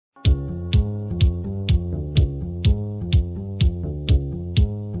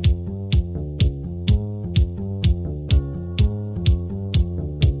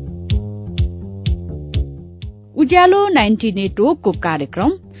उज्यालो 90 नेटवर्कको कार्यक्रम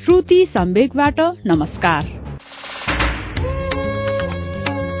श्रुति सम्वेकबाट नमस्कार।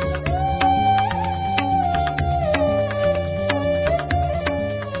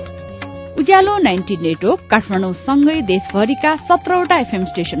 उज्यालो 90 नेटवर्क काठमाडौँ सँगै देशभरिका 17वटा एफएम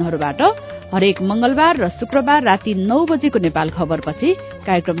स्टेशनहरूबाट हरेक मंगलबार र शुक्रबार राति 9 बजेको नेपाल खबरपछि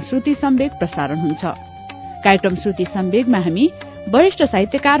कार्यक्रम श्रुति सम्वेक प्रसारण हुन्छ। कार्यक्रम श्रुति सम्वेकमा हामी वरिष्ठ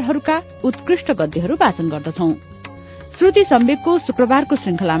साहित्यकारहरूका उत्कृष्ट गद्यहरू वाचन गर्दछौं। श्रुति सम्वेकको शुक्रबारको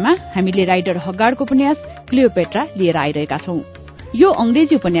श्रृंखलामा हामीले राइडर हगार्डको उपन्यास क्लियोपेट्रा लिएर आइरहेका छौं। यो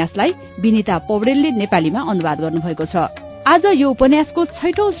अंग्रेजी उपन्यासलाई विनिता पौडेलले नेपालीमा अनुवाद गर्नुभएको छ। आज यो उपन्यासको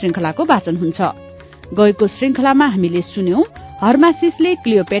 6औं श्रृंखलाको वाचन हुन्छ। गएको श्रृंखलामा हामीले सुन्यौं हर्मासिसले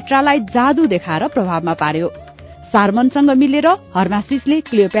क्लियोपेट्रालाई जादु देखाएर प्रभावमा पार्यो। सार्मनसँग मिलेर हर्मासिसले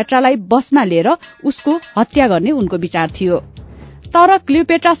क्लियोपेट्रालाई बसमा लिएर उसको हत्या गर्ने उनको विचार थियो। तर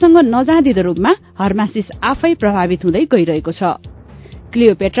क्लियोपेट्रासँग नजाँदिदो रूपमा हर्मासिस आफै प्रभावित हुँदै गइरहेको छ।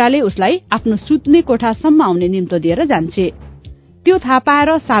 क्लियोपेट्राले उसलाई आफ्नो सुत्ने कोठासम्म आउने निम्तो दिएर जान्छे। त्यो थाहा पाएर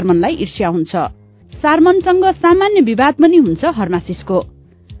सार्मनलाई ईर्ष्या हुन्छ। सार्मनसँग सामान्य विवाद पनि हुन्छ हर्मासिसको।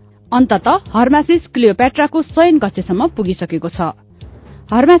 अन्ततः हर्मासिस क्लियोपेट्राको शयन कक्षसम्म पुगिसकेको छ।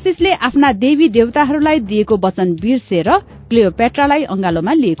 हर्मासिसले आफ्ना देवी देवताहरूलाई दिएको वचन बिर्सेर क्लियोपेट्रालाई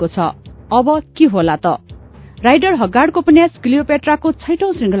अंगालोमा लिएको छ। अब के होला त? राइडर हगार्डको उपन्यास क्लियोपेट्राको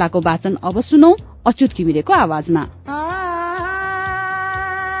 6औं श्रृंखलाको वाचन अब सुनौ अच्युत घिमिरेको आवाजमा।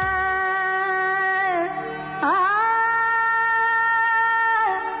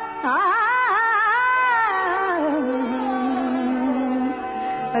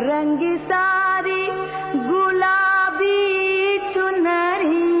 रंगी सारी गुलाबी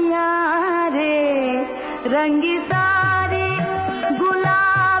चुनरिया रे, रंगी सारी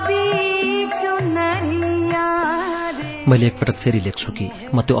गुलाबी चुनरिया रे। मैले एकपटक फेरि लेख्छु कि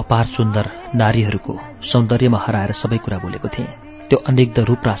म त्यो अपार सुन्दर नारीहरूको सौन्दर्यमा हराएर सबै कुरा बोलेको थिएँ। त्यो अनेक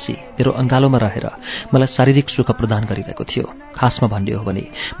रूप राशि मेरो अंगालोमा रहेर मलाई शारीरिक सुख प्रदान गरिरहेको थियो। खासमा भन्ने हो भने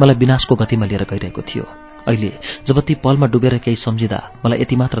मलाई विनाशको गतिमा लिएर गइरहेको थियो। अहिले जब ती पलमा डुबेर केही सम्झिँदा मलाई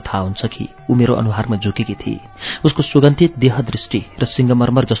यति मात्र थाहा हुन्छ कि ऊ मेरो अनुहारमा झुकेकी थिए। उसको सुगन्धित देह दृष्टि र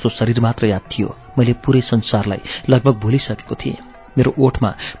सिंगमर्मर जस्तो शरीर मात्र याद थियो। मैले पूरै संसारलाई लगभग भुलिसकेको थिएँ। मेरो ओठमा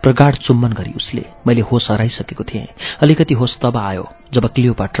प्रगाढ चुम्बन गरी उसले मैले होस हराइसकेको थिएँ। अलिकति होस तब आयो जब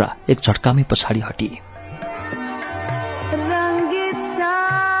क्लियोपेट्रा एक झट्कामै पछाडि हटी।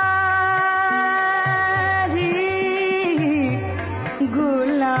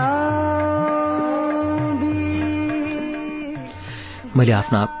 मैले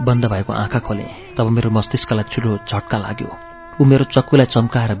आफ्ना बन्द भएको आँखा खोलेँ। तब मेरो मस्तिष्कलाई ठूलो झट्का लाग्यो। ऊ मेरो चक्कुलाई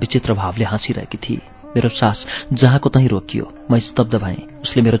चम्काएर विचित्र भावले हाँसिरहेकी थिए। मेरो सास जहाँको तहीँ रोकियो। म स्तब्ध भएँ।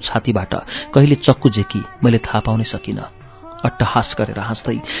 उसले मेरो छातीबाट कहिले चक्कु झेकी मैले थाहा पाउनै सकिनँ। अट्टहास गरेर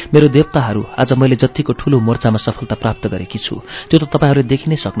हाँस्दै, मेरो देवताहरू, आज मैले जतिको ठूलो मोर्चामा सफलता प्राप्त गरेकी छु त्यो त तपाईहरूले देखि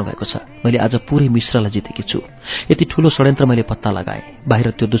नै सक्नुभएको छ। मैले आज पूरै मिश्रलाई जितेकी छु। यति ठूलो षड्यन्त्र मैले पत्ता लगाएँ।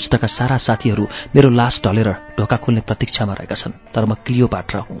 बाहिर त्यो दुष्टका सारा साथीहरू मेरो लास ढलेर ढोका खोल्ने प्रतीक्षामा रहेका छन्। तर म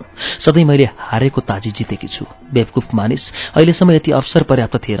क्लियोपेट्रा हुँ। सधैँ मैले हारेको ताजी जितेकी छु। बेवकुफ मानिस, अहिलेसम्म यति अवसर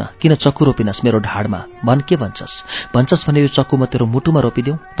पर्याप्त थिएन। किन चक्कु रोपिनस् मेरो ढाडमा? भन, के भन्छस् भने यो चक्कु म तेरो मुटुमा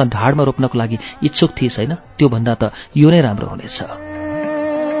रोपिदेऊ? त ढाडमा रोप्नको लागि इच्छुक थिइस् हैन? त्यो भन्दा त यो नै राम्रो हुनेछ।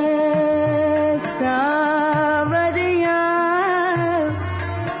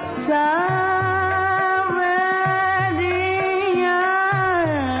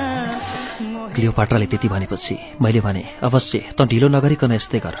 क्लियोपेट्राले त्यति भनेपछि मैले भने, अवश्य, त ढिलो नगरिकन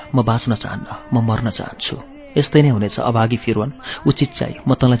यस्तै गर। म बाँच्न चाहन्न, म मर्न चाहन्छु। यस्तै नै हुनेछ अभागी फिरवन। उचित चाहिँ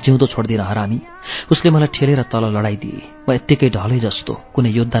म तँलाई जिउँदो छोड्दिन हरामी। उसले मलाई ठेलेर तल लडाइदिए। म यत्तिकै ढलै जस्तो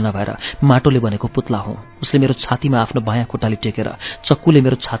कुनै योद्धा नभएर माटोले बनेको पुतला हुँ। उसले मेरो छातीमा आफ्नो बायाँ खुट्टाले टेकेर चक्कुले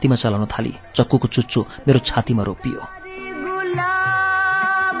मेरो छातीमा चलाउन थाली। चक्कुको चुच्चो मेरो छातीमा रोपियो।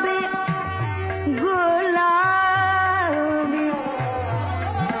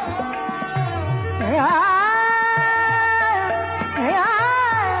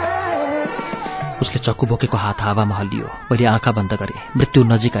 उसले चक्कु बोकेको हात हावामा हल्लियो। मैले आँखा बन्द गरेँ। मृत्यु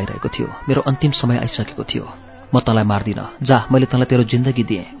नजिक आइरहेको थियो। मेरो अन्तिम समय आइसकेको थियो। म तँलाई मार्दिन। जा, मैले तँलाई तेरो जिन्दगी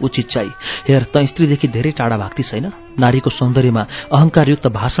दिएँ। उचित चाहिँ हेर, त स्त्रीदेखि धेरै टाढा भाग्थिस् हैन? नारीको सौन्दर्यमा अहंकारयुक्त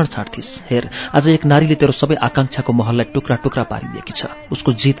भाषण छाड्थिस्। हेर, आज एक नारीले तेरो सबै आकांक्षाको महललाई टुक्रा टुक्रा पारिदिएकी छ।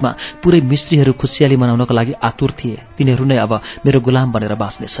 उसको जितमा पुरै मिस्रीहरू खुसियाली मनाउनको लागि आतुर थिए। तिनीहरू नै अब मेरो गुलाम बनेर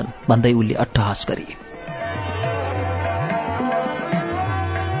बाँच्नेछन् भन्दै उनले अट्टहास गरी।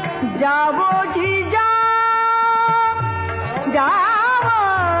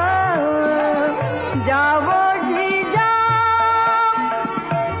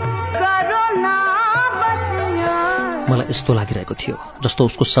 मलाई यस्तो लागिरहेको थियो जस्तो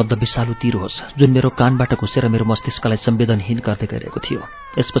उसको शब्द विषालु तीर होस् जुन मेरो कानबाट घुसेर मेरो मस्तिष्कलाई संवेदनहीन गर्दै गइरहेको थियो।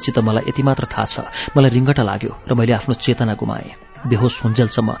 यसपछि त मलाई यति मात्र थाहा छ, मलाई रिङ्गटा लाग्यो र मैले आफ्नो चेतना गुमाएँ। बेहोस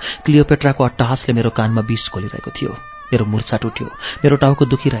हुन्जेलसम्म क्लियोपेट्राको अट्टहासले मेरो कानमा विष घोलिरहेको थियो। मेरो मुर्छा टुट्यो, मेरो टाउको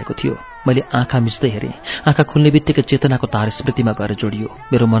दुखिरहेको थियो। मैले आँखा मिच्दै हेरेँ। आँखा खुल्ने बित्तिकै चेतनाको तार स्मृतिमा गएर जोडियो।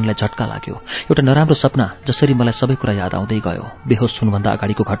 मेरो मनलाई झट्का लाग्यो। एउटा नराम्रो सपना जसरी मलाई सबै कुरा याद आउँदै गयो। बेहोस हुनुभन्दा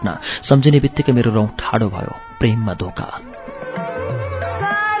अगाडिको घटना सम्झिने बित्तिकै मेरो रौँ ठाडो भयो। प्रेममा धोका।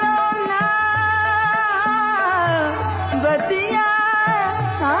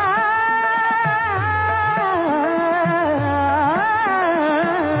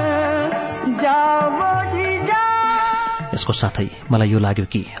 यसको साथै मलाई यो लाग्यो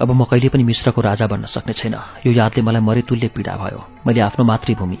कि अब म कहिले पनि मिश्रको राजा बन्न सक्ने छैन। यो यादले मलाई मरेतुल्य पीडा भयो। मैले आफ्नो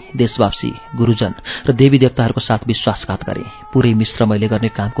मातृभूमि, देशवासी, गुरुजन र देवी देवताहरूको साथ विश्वासघात गरेँ। पुरै मिश्र मैले गर्ने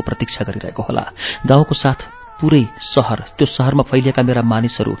कामको प्रतीक्षा गरिरहेको होला। गाउँको साथ पुरै शहर, त्यो शहरमा फैलिएका मेरा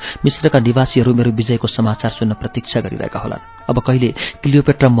मानिसहरू, मिश्रका निवासीहरू मेरो विजयको समाचार सुन्न प्रतीक्षा गरिरहेका होलान्। अब कहिले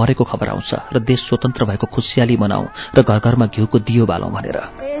क्लियोपेट्रा मरेको खबर आउँछ र देश स्वतन्त्र भएको खुसियाली मनाऊ र घर घरमा घिउको दियो बालौँ भनेर।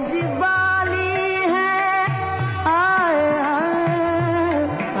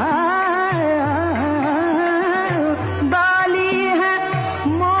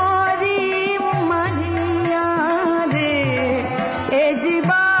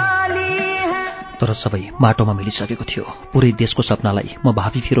 तर सबै माटोमा मिलिसकेको थियो। पुरै देशको सपनालाई म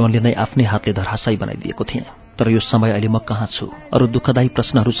भावी फिरौनले नै आफ्नै हातले धराशायी बनाइदिएको थिएँ। तर यो समय अहिले म कहाँ छु? अरू दुःखदायी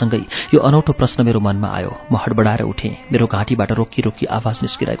प्रश्नहरूसँगै यो अनौठो प्रश्न मेरो मनमा आयो। म हडबडाएर उठेँ। मेरो घाँटीबाट रोकी रोकी आवाज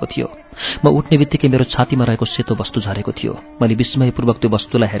निस्किरहेको थियो। म उठ्ने बित्तिकै मेरो छातीमा रहेको सेतो वस्तु झरेको थियो। मैले विस्मयपूर्वक त्यो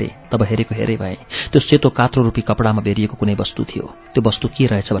वस्तुलाई हेरेँ। तब हेरेको हेरे भएँ। त्यो सेतो कात्रो रूपी कपडामा बेरिएको कुनै वस्तु थियो। त्यो वस्तु के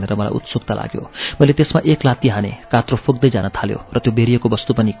रहेछ भनेर मलाई उत्सुकता लाग्यो। मैले त्यसमा एक लात्ती हाने। कात्रो फुक्दै जान थाल्यो र त्यो बेरिएको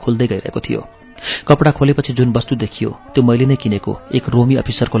वस्तु पनि खुल्दै गइरहेको थियो। कपडा खोलेपछि जुन वस्तु देखियो त्यो मैले नै किनेको एक रोमी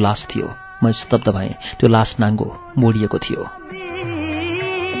अफिसरको लास थियो। म स्तब्ध भएँ। त्यो लास नाङ्गो, मोडिएको थियो।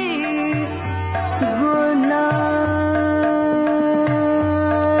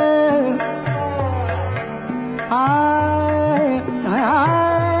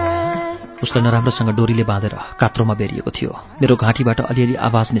 उसलाई नराम्रोसँग डोरीले बाँधेर कात्रोमा बेरिएको थियो। मेरो घाँटीबाट अलिअलि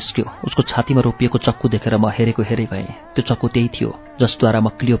आवाज निस्क्यो। उसको छातीमा रोपिएको चक्कु देखेर म हेरेको हेरे भएँ। त्यो चक्कु त्यही थियो जसद्वारा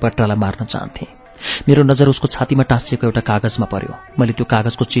म क्लियोपेट्रालाई मार्न चाहन्थेँ। मेरो नजर उसको छातीमा टाँसिएको एउटा कागजमा पर्यो। मैले त्यो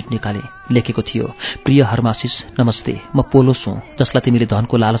कागजको चिट निकालेँ। लेखेको थियो, प्रिय हर्मासिस, नमस्ते, म पोलोस हुँ जसलाई तिमीले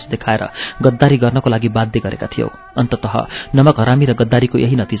धनको लालच देखाएर गद्दारी गर्नको लागि बाध्य गरेका थियौ। अन्ततः नमक हरामी र गद्दारीको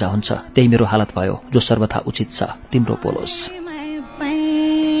यही नतिजा हुन्छ। त्यही मेरो हालत भयो जो सर्वथा उचित छ। तिम्रो पोलोस।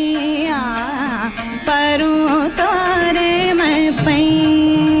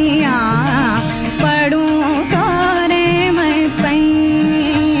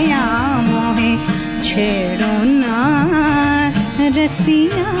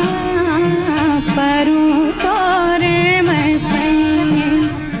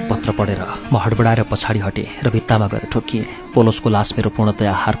 पत्र पढेर म हडबडाएर पछाडि हटेँ र भित्तामा गएर ठोकिएँ। पोलोसको लास मेरो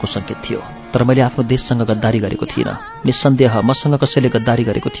पूर्णतया हारको सङ्केत थियो। तर मैले आफ्नो देशसँग गद्दारी गरेको थिइनँ। निस्सन्देह मसँग कसैले गद्दारी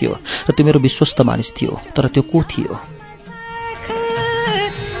गरेको थियो र त्यो मेरो विश्वस्त मानिस थियो। तर त्यो को थियो?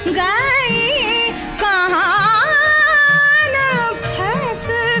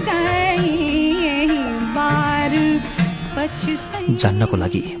 जान्नको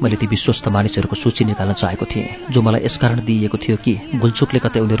लागि मैले ती विश्वस्त मानिसहरूको सूची निकाल्न चाहेको थिएँ जो मलाई यसकारण दिइएको थियो कि भुलचुकले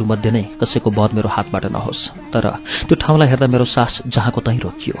कतै उनीहरू मध्ये नै कसैको बध मेरो हातबाट नहोस्। तर त्यो ठाउँलाई हेर्दा मेरो सास जहाँको तहीँ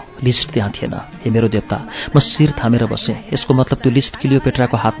रोकियो। लिस्ट त्यहाँ थिएन। हे मेरो देवता, म शिर थामेर बसेँ। यसको मतलब त्यो लिस्ट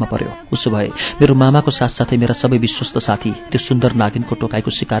क्लियोपेट्राको हातमा पर्यो। उसो भए मेरो मामाको साथसाथै मेरा सबै विश्वस्त साथी त्यो सुन्दर नागिनको टोकाइको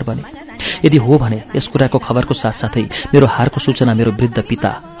शिकार बने। यदि हो भने यस कुराको खबरको साथसाथै मेरो हारको सूचना मेरो वृद्ध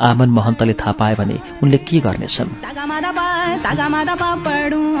पिता आमन महन्तले थाहा पाए भने उनले के गर्नेछन्?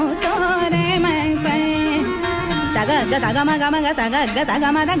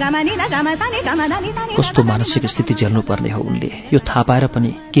 कस्तो मानसिक स्थिति झेल्नु पर्ने हो उनले? यो थाहा पाएर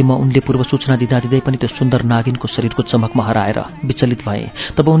पनि कि म उनले पूर्व सूचना दिँदै पनि त्यो सुन्दर नागिनको शरीरको चमकमा हराएर विचलित भए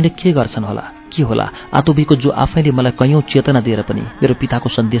तब उनले के गर्छन् होला? के होला आतुबीको जो आफैले मलाई कैयौं चेतना दिएर पनि मेरो पिताको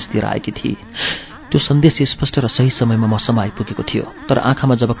सन्देश दिएर आएकी थिए? त्यो सन्देश स्पष्ट र सही समयमा मसम्म आइपुगेको थियो। तर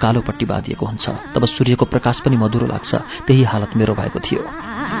आँखामा जब कालो पट्टी बाँधिएको हुन्छ तब सूर्यको प्रकाश पनि मधुरो लाग्छ। त्यही हालत मेरो भएको थियो।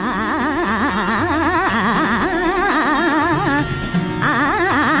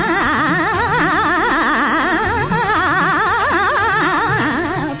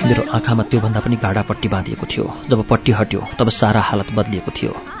 मेरो आँखामा त्योभन्दा पनि गाढा पट्टी बाँधिएको थियो। जब पट्टी हट्यो तब सारा हालत बदलिएको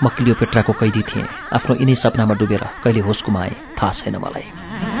थियो। म क्लियोपेट्राको कैदी थिएँ। आफ्नो यिनै सपनामा डुबेर कहिले होस गुमाएँ थाहा छैन मलाई।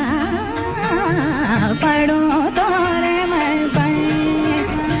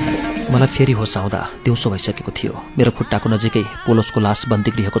 मलाई फेरि होस आउँदा दिउँसो भइसकेको थियो। मेरो खुट्टाको नजिकै पोलोसको लास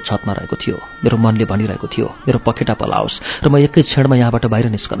बन्दीगृहको छतमा रहेको थियो। मेरो मनले भनिरहेको थियो मेरो पखेटा पलाओस् र म एकै क्षणमा यहाँबाट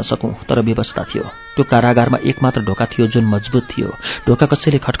बाहिर निस्कन सकूँ, तर व्यवस्था थियो। त्यो कारागारमा एकमात्र ढोका थियो जुन मजबुत थियो। ढोका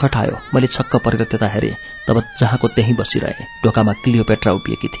कसैले खटखटायो। मैले छक्क परेर त्यता हेरेँ। तब जहाँको त्यहीँ बसिरहेँ। ढोकामा क्लियोपेट्रा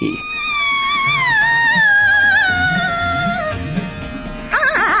उभिएकी थिए।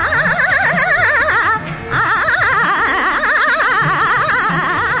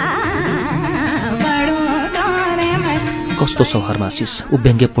 कस्तो छौ हर्मासिस? ऊ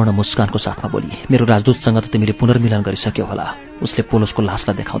व्यङ्ग्यपूर्ण मुस्कानको साथमा बोली। मेरो राजदूतसँग त तिमीले पुनर्मिलन गरिसक्यौ होला, उसले पोलोसको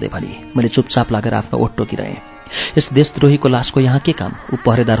लासलाई देखाउँदै भनी। मैले चुपचाप लागेर आफ्नो ओठ टोकिरहेँ। यस देशद्रोहीको लासको यहाँ के काम? ऊ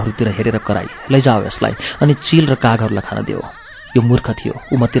पहरेदारहरूतिर हेरेर कराई, लैजाओ यसलाई, अनि चिल र कागहरूलाई खान देऊ। यो मूर्ख थियो।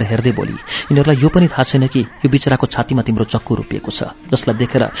 ऊ मतिर हेर्दै बोली, यिनीहरूलाई यो पनि थाहा छैन कि यो बिचराको छातीमा तिम्रो चक्कु रोपिएको छ, जसलाई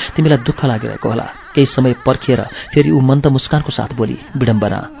देखेर तिमीलाई दुःख लागिरहेको होला। केही समय पर्खिएर फेरि ऊ मन्द मुस्कानको साथ बोली,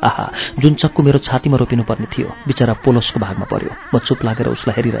 विडम्बना, आहा, जुन चक्कु मेरो छातीमा रोपिनुपर्ने थियो बिचरा पोलोसको भागमा पर्यो। म चुप लागेर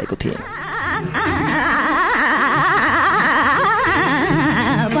उसलाई हेरिरहेको थिएँ।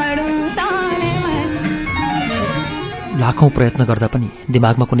 लाखौं प्रयत्न गर्दा पनि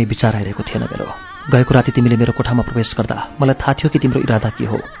दिमागमा कुनै विचार आइरहेको थिएन मेरो। गएको राति तिमीले मेरो कोठामा प्रवेश गर्दा मलाई थाहा थियो कि तिम्रो इरादा के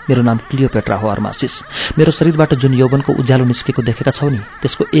हो। मेरो नाम क्लियोपेट्रा हो हर्मासिस। मेरो शरीरबाट जुन यौवनको उज्यालो निस्केको देखेका छौ नि,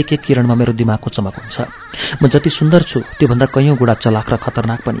 त्यसको एक एक किरणमा मेरो दिमागको चमक हुन्छ। म जति सुन्दर छु त्योभन्दा कैयौं गुणा चलाक र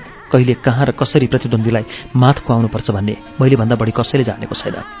खतरनाक पनि। कहिले कहाँ र कसरी प्रतिद्वन्द्वीलाई मात खुवाउनुपर्छ भन्ने मैले भन्दा बढी कसैले जानेको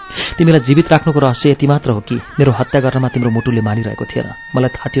छैन। तिमीलाई जीवित राख्नुको रहस्य यति मात्र हो कि मेरो हत्या गर्नमा तिम्रो मुटुले मानिरहेको थिएन।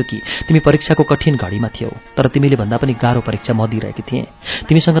 मलाई थाहा थियो कि तिमी परीक्षाको कठिन घडीमा थियौ, तर तिमीले भन्दा पनि गाह्रो परीक्षा म दिइरहेकी थिएँ।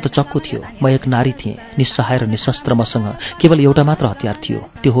 तिमीसँग त चक्कु थियो, म एक नारी थिएँ, निस्सहाय र निशस्त्र। मसँग केवल एउटा मात्र हतियार थियो,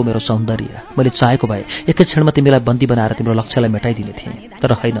 त्यो हो मेरो सौन्दर्य। मैले चाहेको भए एकै क्षणमा तिमीलाई बन्दी बनाएर तिम्रो लक्ष्यलाई मेटाइदिने थिएँ,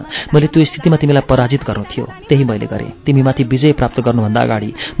 तर होइन, मैले त्यो स्थितिमा तिमीलाई पराजित गर्नु थियो, त्यही मैले गरेँ। तिमीमाथि विजय प्राप्त गर्नुभन्दा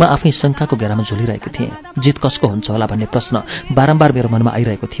अगाडि म आफै शङ्काको घेरामा झुलिरहेको थिएँ। जित कसको हुन्छ होला भन्ने प्रश्न बारम्बार मेरो मनमा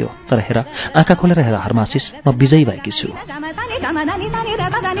आइरहेको थियो। तर हेर, आँखा खोलेर हेर हर्मासिस, म विजयी भएकी छु।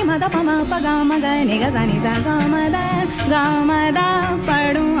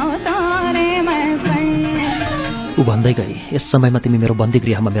 ऊ भन्दै गई, यस समयमा तिमी मेरो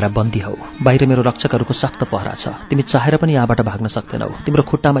बन्दीगृहमा मेरा बन्दी हौ। बाहिर मेरो रक्षकहरूको सख्त पहरा छ। तिमी चाहेर पनि यहाँबाट भाग्न सक्दैनौ। तिम्रो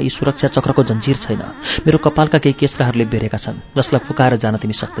खुट्टामा यी सुरक्षा चक्रको जन्जिर छैन। मेरो कपालका केही केस्राहरूले बेरेका छन्, जसलाई फुकाएर जान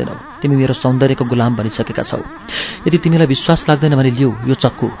तिमी सक्दैनौ। तिमी मेरो सौन्दर्यको गुलाम बनिसकेका छौ। यदि तिमीलाई विश्वास लाग्दैन भने लिऊ यो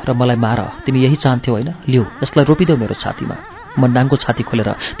चक्कु र मलाई मार। तिमी यही चाहन्थ्यौ होइन? लिऊ, यसलाई रोपिदेऊ मेरो छातीमा। म नाङ्गो छाती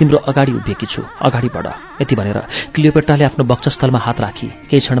खोलेर तिम्रो अगाडि उभिएकी छु, अगाडि बढ। यति भनेर क्लियोपेट्राले आफ्नो वक्षस्थलमा हात राखी।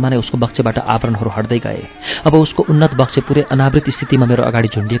 केही क्षणमा नै उसको वक्षबाट आवरणहरू हट्दै गए। अब उसको उन्नत वक्ष पुरै अनावृत स्थितिमा मेरो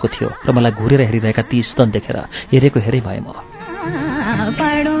अगाडि झुन्डिएको थियो र मलाई घुरेर हेरिरहेका ती स्तन देखेर हेरेको हेरै भए म।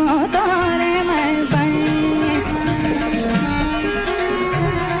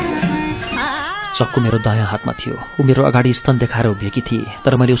 चक्कु मेरो दायाँ हातमा थियो। ऊ मेरो अगाडि स्तन देखाएर उभिएकी थिए,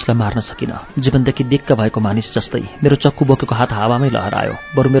 तर मैले उसलाई मार्न सकिनँ। जीवनदेखि दिक्क भएको मानिस जस्तै मेरो चक्कु बोकेको हात हावामै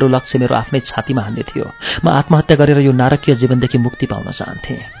लहरायो। बरु मेरो लक्ष्य मेरो आफ्नै छातीमा हान्ने थियो। म आत्महत्या गरेर यो नारकीय जीवनदेखि मुक्ति पाउन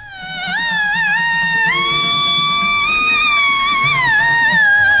चाहन्थेँ।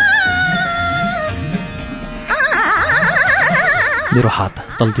 मेरो हात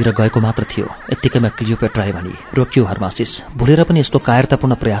तलतिर गएको मात्र थियो। यत्तिकैमा क्लियोपेट्राले भनी, रोकियो हर्मासिस, भुलेर पनि यस्तो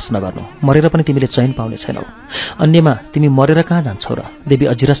कायरतापूर्ण प्रयास नगर्नु। मरेर पनि तिमीले चैन पाउने छैनौ। अन्यमा तिमी मरेर कहाँ जान्छौ र? देवी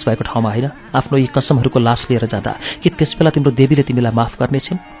अजिरस भएको ठाउँमा होइन? आफ्नो यी कसमहरूको लास लिएर जाँदा कि त्यसबेला तिम्रो देवीले तिमीलाई माफ गर्ने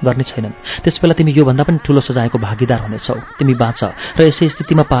छैनन्? त्यसबेला तिमी योभन्दा पनि ठूलो सजायको भागीदार हुनेछौ। तिमी बाँच र यसै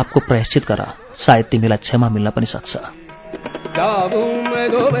स्थितिमा पापको प्रायश्चित गर। सायद तिमीलाई क्षमा मिल्न पनि सक्छ।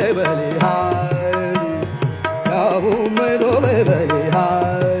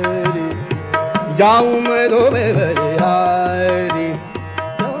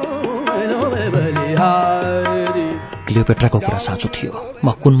 क्लियोपेट्राको कुरा साँचो थियो।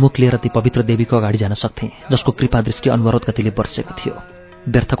 म कुनमुख लिएर ती पवित्र देवीको अगाडि जान सक्थेँ, जसको कृपा दृष्टि अनवरोध गतिले बर्सेको थियो।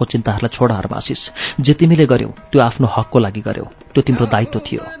 व्यर्थको चिन्ताहरूलाई छोड हर्मासिस। जे तिमीले गर्यौ त्यो आफ्नो हकको लागि गर्यौ। त्यो तिम्रो दायित्व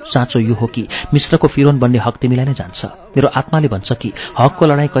थियो। साँचो यो हो कि मिश्रको फिरौन बन्ने हक तिमीलाई नै जान्छ। मेरो आत्माले भन्छ कि हकको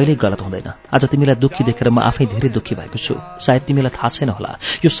लडाईँ कहिल्यै गलत हुँदैन। आज तिमीलाई दुःखी देखेर म आफै धेरै दुःखी भएको छु। सायद तिमीलाई थाहा छैन होला,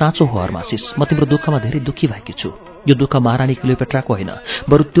 यो साँचो हो हर्मासिस। म तिम्रो दुःखमा धेरै दुःखी भएकी छु। यो दुःख महारानी क्लियोपेट्राको होइन,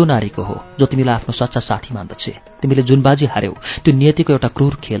 बरु त्यो नारीको हो जो तिमीलाई आफ्नो सच्चा साथी मान्दछ। तिमीले जुन बाजी हार्यौ त्यो नियतिको एउटा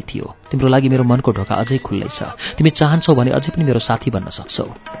क्रूर खेल थियो। तिम्रो लागि मेरो मनको ढोका अझै खुल्लै छ। तिमी चाहन्छौ भने अझै पनि मेरो साथी बन्न सक्छौ।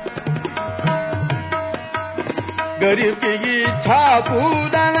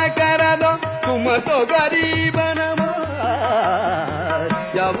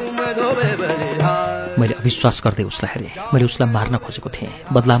 मैले विश्वास गर्दै उसलाई हेरेँ। मैले उसलाई मार्न खोजेको थिएँ,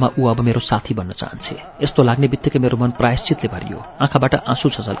 बदलामा ऊ अब मेरो साथी बन्न चाहन्छे। यस्तो लाग्ने बित्तिकै मेरो मन प्रायश्चितले भरियो, आँखाबाट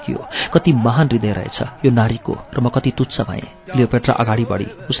आँसु छझल्कियो। कति महान हृदय रहेछ यो नारीको, र म कति तुच्छ भएँ। क्लियोपेट्रा अगाडि बढी,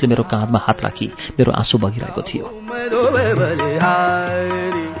 उसले मेरो काँधमा हात राखी मेरो आँसु बगिरहेको थियो।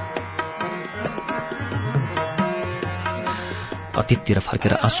 अतीततिर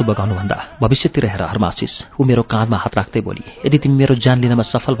फर्केर आँसु बगाउनुभन्दा भविष्यतिर हेर हर्मासिस, ऊ मेरो काँधमा हात राख्दै बोली। यदि तिमी मेरो ज्यान लिनमा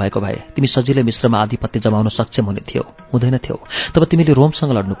सफल भएको भए तिमी सजिलै मिश्रमा आधिपत्य जमाउन सक्षम हुँदैनथ्यौ। तब तिमीले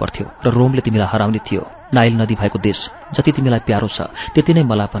रोमसँग लड्नु पर्थ्यो र रोमले तिमीलाई हराउने थियो। नाइल नदी भएको देश जति तिमीलाई प्यारो छ त्यति नै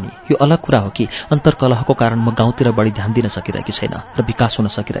मलाई पनि। यो अलग कुरा हो कि अन्तर्कलहको कारण म गाउँतिर बढी ध्यान दिन सकिरहेकी छैन र विकास हुन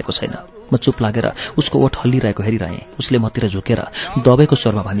सकिरहेको छैन। म चुप लागेर उसको ओठ हल्लिरहेको हेरिरहेँ। उसले मतिर झुकेर दबेको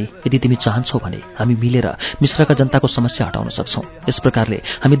स्वरमा भनी, यदि तिमी चाहन्छौ भने हामी मिलेर मिश्रका जनताको समस्या हटाउन सक्छौं। यस प्रकारले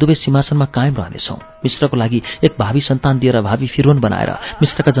हामी दुवै सिंहासनमा कायम रहनेछौं। मिश्रको लागि एक भावी सन्तान दिएर भावी फिरौन बनाएर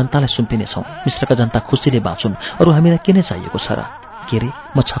मिश्रका जनतालाई सुम्पिनेछौं। मिश्रका जनता खुसीले बाँचुन्, अरू हामीलाई के नै चाहिएको छ र? के रे?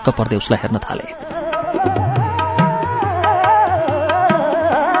 म छक्क पर्दै उसलाई हेर्न थाले।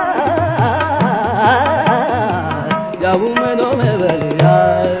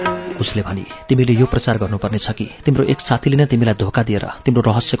 उसले भनी, तिमीले यो प्रचार गर्नुपर्ने छ कि तिम्रो एक साथीले नै तिमीलाई धोका दिएर तिम्रो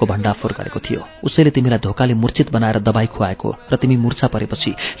रहस्यको भण्डाफोर गरेको थियो। उसैले तिमीलाई धोकाले मूर्छित बनाएर दबाई खुवाएको र तिमी मूर्छा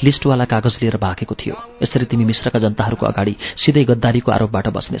परेपछि लिस्टवाला कागज लिएर भागेको थियो। यसरी तिमी मिश्रका जनताहरूको अगाडि सिधै गद्दारीको आरोपबाट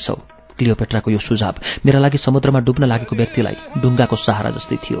बस्नेछौ। क्लियोपेट्राको यो सुझाव मेरा लागि समुद्रमा डुब्न लागेको व्यक्तिलाई डुङ्गाको सहारा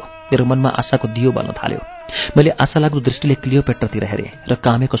जस्तै थियो। मेरो मनमा आशाको दियो बल्न थाल्यो। मैले आशा लाग्दो दृष्टिले क्लियोपेट्रातिर हेरेँ र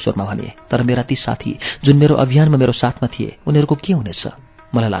कामेको स्वरमा भने, तर मेरा ती साथी जुन मेरो अभियानमा मेरो साथमा थिए उनीहरूको के हुनेछ?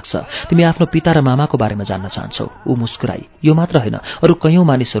 मलाई लाग्छ तिमी आफ्नो पिता र मामाको बारेमा जान्न चाहन्छौ। ऊ मुस्कुराई। यो मात्र होइन, अरू कयौं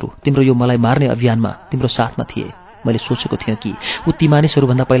मानिसहरू तिम्रो यो मलाई मार्ने अभियानमा तिम्रो साथमा थिए। मैले सोचेको थिएँ कि ऊ ती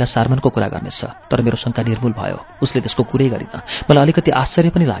मानिसहरूभन्दा पहिला सार्मनको कुरा गर्नेछ, तर मेरो शङ्का निर्मूल भयो। उसले त्यसको कुरै गरिन। मलाई अलिकति आश्चर्य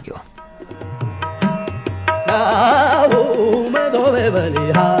पनि लाग्यो।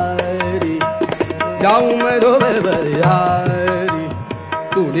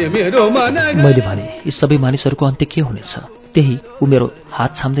 मैले भने, यी सबै मानिसहरूको अन्त्य के हुनेछ? त्यही ऊ मेरो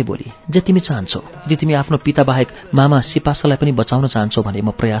हात छाम्दै बोली, जे तिमी चाहन्छौ। यदि तिमी आफ्नो पिता बाहेक मामा सिपासालाई पनि बचाउन चाहन्छौ भने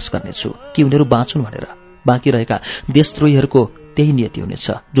म प्रयास गर्नेछु कि उनीहरू बाँचुन् भनेर। बाँकी रहेका देशद्रोहीहरूको त्यही नियति हुनेछ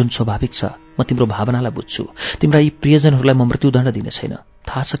जुन स्वाभाविक छ। म तिम्रो भावनालाई बुझ्छु। तिम्रा यी प्रियजनहरूलाई म मृत्युदण्ड दिने छैन।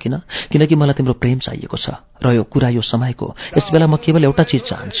 थाहा छ किन? किनकि मलाई तिम्रो प्रेम चाहिएको छ। र यो कुरा यो समयको। यसबेला म केवल एउटा चिज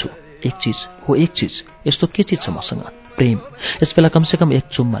चाहन्छु। एक चिज। यस्तो के चिज छ मसँग? प्रेम। यसबेला कमसेकम एक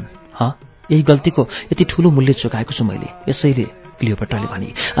चुम्बन। यही गल्तीको यति ठूलो मूल्य चुकाएको छु मैले। यसैले क्लियोपेट्राले भनी,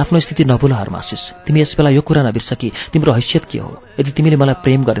 आफ्नो स्थिति नभुल हर्मासिस। तिमी यसबेला यो कुरा नबिर्स कि तिम्रो हैसियत के हो। यदि तिमीले मलाई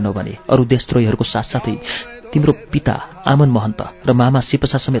प्रेम गरेनौ भने अरू देशद्रोहीहरूको साथसाथै तिम्रो पिता आमन महन्त र मामा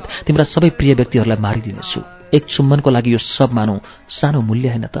सिपसा समेत तिम्रा सबै प्रिय व्यक्तिहरूलाई मारिदिनेछु। एक चुम्बनको लागि यो सब मानौ सानो मूल्य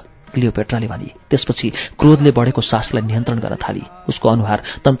होइन त? क्लियोपेट्राले भनी। त्यसपछि क्रोधले बढेको सासलाई नियन्त्रण गर्न थाली। उसको अनुहार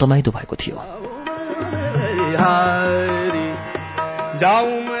तन्तमाइदो भएको थियो।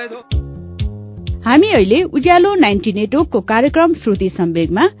 हामी अहिले उज्यालो 90 नेटवर्कको कार्यक्रम श्रुति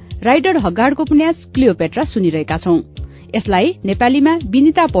सम्वेगमा राइडर हगार्डको उपन्यास क्लियोपेट्रा सुनिरहेका छौं। यसलाई नेपालीमा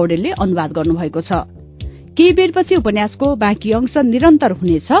विनिता पौडेलले अनुवाद गर्नुभएको छ। केही बेरपछि उपन्यासको बाँकी अंश निरन्तर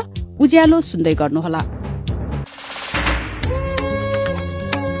हुनेछ। उज्यालो सुन्दै गर्नुहोला।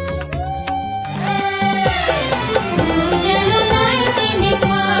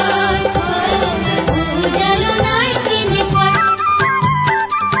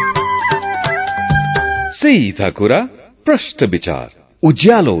 सीधा कुरा प्रश्न विचार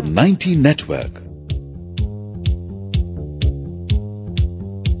उज्यालो 90 नेटवर्क।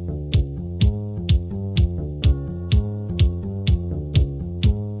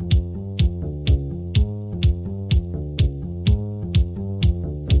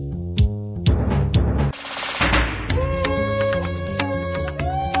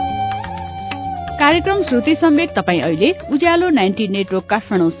 कार्यक्रम श्रुति सम्वेक तपाईं अहिले उज्यालो 90 नेटवर्क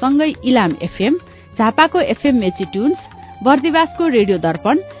काठमाडौँ सँगै इलाम एफएम, झापाको एफएम मेची ट्युन्स, बर्दिवासको रेडियो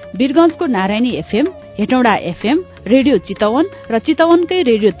दर्पण, वीरगंजको Narayani FM, Hetauda FM, radio Chitwan र चितवनकै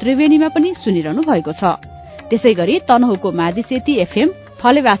रेडियो त्रिवेणीमा पनि सुनिरहनु भएको छ। त्यसैगरी तनहुको मादिसेती एफएम,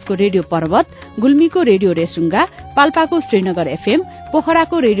 फलेवासको रेडियो पर्वत, गुल्मीको रेडियो रेसुङ्गा, पाल्पाको श्रीनगर एफएम,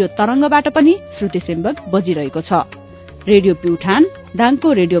 पोखराको रेडियो तरंगबाट पनि श्रुति सम्वेक बजिरहेको छ। रेडियो प्युठान,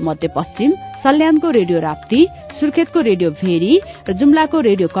 दाङको रेडियो मध्यपश्चिम, सल्यानको रेडियो राप्ती, सुर्खेतको रेडियो भेरी र जुम्लाको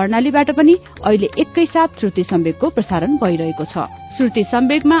रेडियो कर्णालीबाट पनि अहिले एकैसाथ श्रुति सम्वेकको प्रसारण भइरहेको छ। श्रुति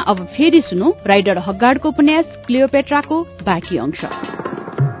सम्वेकमा अब फेरि सुनौ राइडर हगार्डको उपन्यास क्लियोपेट्राको बाँकी अंश।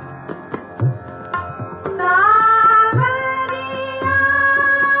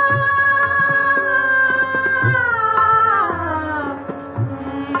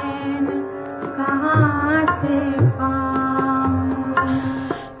 कहाँ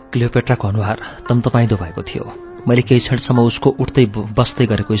क्लियोपेट्राको अनुहार तमतमाइदो भएको थियो। मैले केही क्षणसम्म उसको उठ्दै बस्दै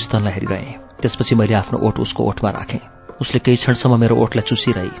गरेको स्तनलाई हेरिरहेँ। त्यसपछि मैले आफ्नो ओठ उसको ओठमा राखेँ। उसले केही क्षणसम्म मेरो ओठलाई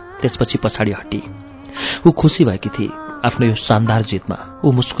चुसिरही, त्यसपछि पछाडि हटी। ऊ खुसी भएकी थिए आफ्नो यो शानदार जितमा।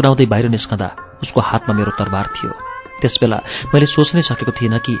 ऊ मुस्कुराउँदै बाहिर निस्कँदा उसको हातमा मेरो तरबार थियो। त्यसबेला मैले सोच्नै सकेको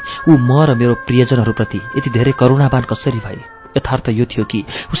थिइनँ कि ऊ म र मेरो प्रियजनहरूप्रति यति धेरै करुणावान कसरी भए। यथार्थ यो थियो कि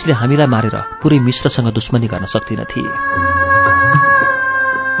उसले हामीलाई मारेर पुरै मिश्रसँग दुश्मनी गर्न सक्दिनथे।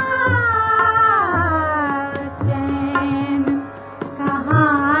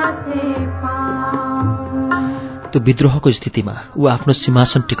 त्यो विद्रोहको स्थितिमा ऊ आफ्नो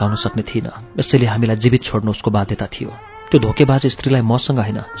सिंहासन टिकाउन सक्ने थिएन। यसैले हामीलाई जीवित छोड्नु उसको बाध्यता थियो। त्यो धोकेबाज स्त्रीलाई मसँग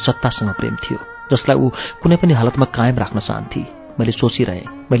होइन, सत्तासँग प्रेम थियो, जसलाई ऊ कुनै पनि हालतमा कायम राख्न चाहन्थे। मैले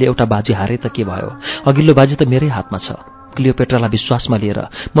सोचिरहेँ, मैले एउटा बाजी हारे त के भयो, अघिल्लो बाजी त मेरै हातमा छ। क्लियोपेट्रालाई विश्वासमा लिएर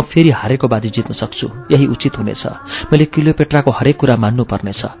म फेरि हारेको बाजी जित्न सक्छु, यही उचित हुनेछ। मैले क्लियोपेट्राको हरेक कुरा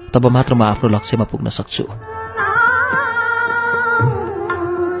मान्नुपर्नेछ, तब मात्र म आफ्नो लक्ष्यमा पुग्न सक्छु।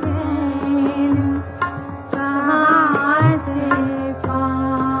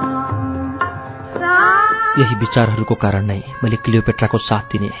 यही विचारहरूको कारण नै मैले क्लियोपेट्राको साथ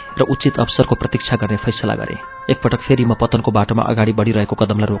दिने र उचित अवसरको प्रतीक्षा गर्ने फैसला गरेँ। एकपटक फेरि म पतनको बाटोमा अगाडि बढिरहेको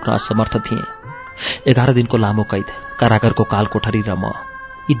कदमलाई रोक्न असमर्थ थिएँ। 11 दिनको लामो कैद, कारागारको कालकोठरी र म।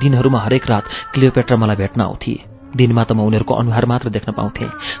 यी दिनहरूमा हरेक रात क्लियोपेट्रा मलाई भेट्न आउँथे। दिनमा त म उनीहरूको अनुहार मात्र देख्न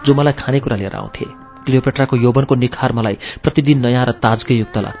पाउँथेँ, जो मलाई खानेकुरा लिएर आउँथे। क्लियोपेट्राको यौवनको निखार मलाई प्रतिदिन नयाँ र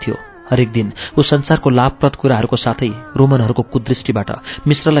ताजगीयुक्त लाग्थ्यो। हरेक दिन ऊ संसारको लाभप्रद कुराहरूको साथै रोमनहरूको कुदृष्टिबाट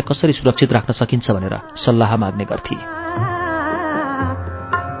मिश्रलाई कसरी सुरक्षित राख्न सकिन्छ भनेर सल्लाह माग्ने गर्थे।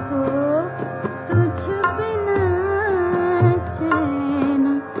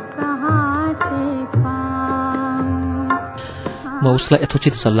 म उसलाई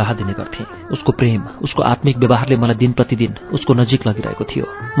यथोचित सल्लाह दिने गर्थेँ। उसको प्रेम, उसको आत्मिक व्यवहारले मलाई दिन प्रतिदिन उसको नजिक लगिरहेको थियो।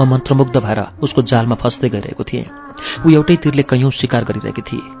 म मन्त्रमुग्ध भएर उसको जालमा फस्दै गइरहेको थिएँ। ऊ एउटै तीरले कैयौं शिकार गरिरहेकी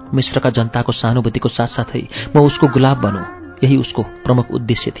थिए। मिश्रका जनताको सहानुभूतिको साथसाथै म उसको गुलाब बनूँ, यही उसको प्रमुख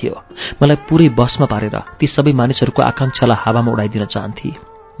उद्देश्य थियो। मलाई पुरै बसमा पारेर ती सबै मानिसहरूको आकांक्षालाई हावामा उडाइदिन चाहन्थे।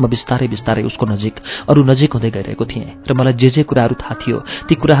 म बिस्तारै बिस्तारै उसको नजिक अरू नजिक हुँदै गइरहेको थिएँ र मलाई जे कुराहरू थाहा थियो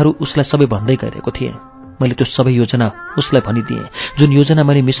ती कुराहरू उसलाई सबै भन्दै गइरहेको थिएँ। मैले त्यो सबै योजना उसलाई भनिदिएँ, जुन योजना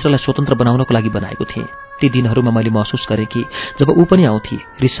मैले मिश्रलाई स्वतन्त्र बनाउनको लागि बनाएको थिएँ। ती दिनहरूमा मैले महसुस गरेँ कि जब ऊ पनि आउँथे,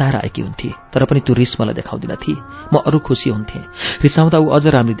 रिसाएर आएकी हुन्थे, तर पनि त्यो रिस मलाई देखाउँदिनथे। म अरू खुसी हुन्थेँ। रिसाउँदा ऊ अझ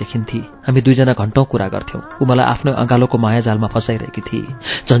राम्री देखिन्थे। हामी दुईजना घण्टौं कुरा गर्थ्यौं। ऊ मलाई आफ्नो अँगालोको मायाजालमा फसाइरहेकी थिए।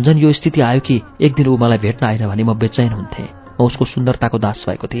 झन्झन यो स्थिति आयो कि एक दिन ऊ मलाई भेट्न आएन भने म बेचैन हुन्थेँ। म उसको सुन्दरताको दास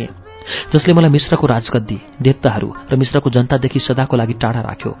भएको थिएँ, जसले मलाई मिश्रको राजगद्दी, देवताहरू र मिश्रको जनतादेखि सदाको लागि टाढा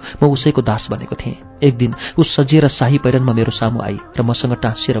राख्यो। म उसैको दास बनेको थिएँ। एक दिन ऊ सजिएर शाही पहिरनमा मेरो सामु आई र मसँग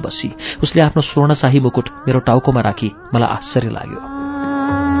टाँसिएर बसी। उसले आफ्नो स्वर्णशाही मुकुट मेरो टाउकोमा राखी। मलाई आश्चर्य लाग्यो।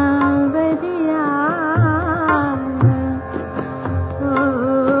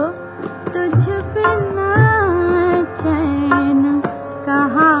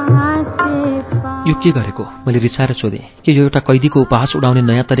 यो के गरेको? मैले रिसाएर सोधेँ। के यो एउटा कैदीको उपहास उडाउने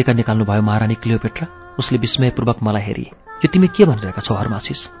नयाँ तरिका निकाल्नु भयो महारानी क्लियोपेट्रा? उसले विस्मयपूर्वक मलाई हेरी। यो तिमी के भनिरहेका छौ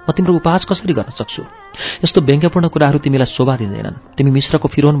हरमासिस? म तिम्रो उपहास कसरी गर्न सक्छु? यस्तो व्यङ्ग्यपूर्ण कुराहरू तिमीलाई शोभा दिँदैनन्। तिमी मिश्रको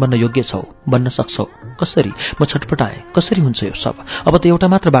फिरौन बन्न योग्य छौ, बन्न सक्छौ। कसरी? म छटपटाएँ। कसरी हुन्छ यो सब? अब त एउटा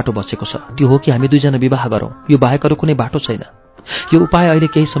मात्र बाटो बचेको छ, त्यो हो कि हामी दुईजना विवाह गरौँ। यो बाहेक अरू कुनै बाटो छैन। यो उपाय अहिले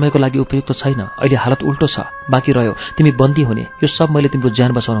केही समयको लागि उपयुक्त छैन। अहिले हालत उल्टो छ। बाँकी रह्यो तिमी बन्दी हुने। यो सब मैले तिम्रो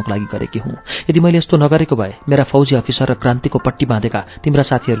ज्यान बचाउनको लागि गरेकी हुँ। यदि मैले यस्तो नगरेको भए मेरा फौजी अफिसर र क्रान्तिको पट्टी बाँधेका तिम्रा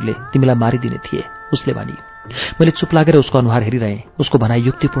साथीहरूले तिमीलाई मारिदिने थिए, उसले भनी। मैले चुप लागेर उसको अनुहार हेरिरहेँ। उसको भनाइ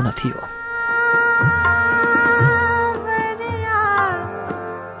युक्तिपूर्ण थियो।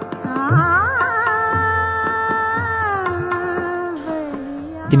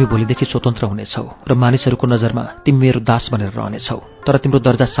 तिमी भोलिदेखि स्वतन्त्र हुनेछौ र मानिसहरूको नजरमा तिमी मेरो दास बनेर रहनेछौ। तर तिम्रो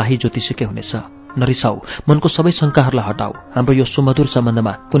दर्जा शाही ज्योतिषीकै हुनेछ। नरिसाऊ, मनको सबै शङ्काहरूलाई हटाऊ। हाम्रो यो सुमधुर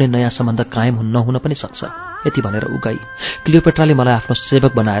सम्बन्धमा कुनै नयाँ सम्बन्ध कायम नहुन पनि सक्छ। यति भनेर ऊ गई। क्लियोपेट्राले मलाई आफ्नो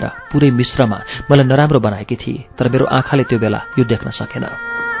सेवक बनाएर पुरै मिश्रमा मलाई नराम्रो बनाएकी थिए, तर मेरो आँखाले त्यो बेला यो देख्न सकेन।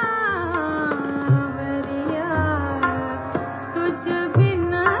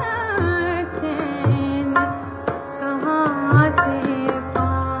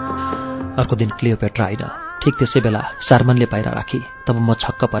 अर्को दिन क्लियोपेट्रा आइन। ठिक त्यसै बेला सार्मनले पाइरा राखी। तब म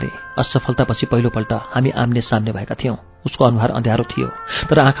छक्क परेँ। असफलतापछि पहिलोपल्ट हामी आम्ने सामने भएका थियौँ। उसको अनुहार अँध्यारो थियो,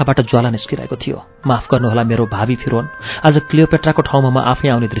 तर आँखाबाट ज्वाला निस्किरहेको थियो। माफ गर्नुहोला मेरो भावी फिरोन। आज क्लियोपेट्राको ठाउँमा म आफै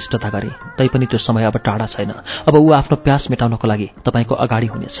आउने दृष्टता गरेँ। तैपनि त्यो समय अब टाढा छैन। अब ऊ आफ्नो प्यास मेटाउनको लागि तपाईँको अगाडि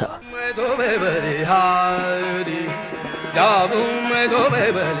हुनेछ।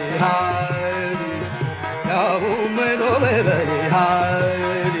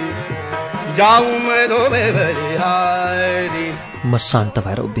 म शान्त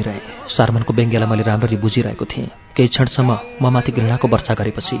भएर उभिरहेँ। सार्मनको व्यङ्ग्यलाई मैले राम्ररी बुझिरहेको थिएँ। केही क्षणसम्म म माथि घृणाको वर्षा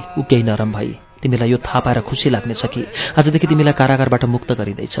गरेपछि ऊ केही नरम भई, तिमीलाई यो थाहा पाएर खुसी लाग्नेछ कि आजदेखि तिमीलाई कारागारबाट मुक्त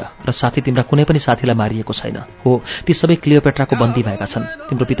गरिँदैछ र साथै तिम्रा कुनै पनि साथीलाई मारिएको छैन। हो, ती सबै क्लियोपेट्राको बन्दी भएका छन्।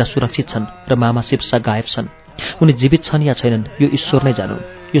 तिम्रो पिता सुरक्षित छन् र मामा शिप्सा गायब छन्। उनी जीवित छन् या छैनन् यो ईश्वर नै जानुन्।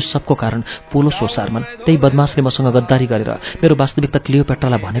 यो सबको कारण पोलोस हो सार्मन। त्यही बदमासले मसँग गद्दारी गरेर मेरो वास्तविकता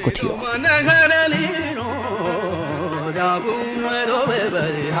क्लियोपेट्रालाई भनेको थियो।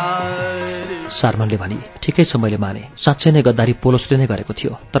 सार्मनले भनी, ठिकै छ, मैले माने। साँच्चै नै गद्दारी पोलोसले नै गरेको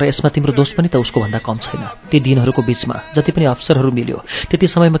थियो, तर यसमा तिम्रो दोष पनि त उसको भन्दा कम छैन। ती दिनहरूको बीचमा जति पनि अवसरहरू मिल्यो त्यति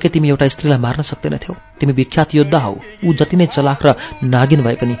समयमा के तिमी एउटा स्त्रीलाई मार्न सक्दैनथ्यौ? तिमी विख्यात योद्धा हौ। ऊ जति नै चलाक र नागिन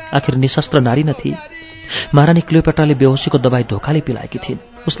भए पनि आखिर निशस्त्र नारी न थिई। महारानी क्लियोपेट्राले बेहोसीको दबाई धोकाले पिलाएकी थिइन्।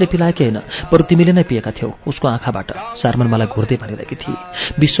 उसले पिलाएकी होइन, बरु तिमीले नै पिएका थियौ उसको आँखाबाट। सार्मन मलाई घुर्दै भनिरहेकी थिए,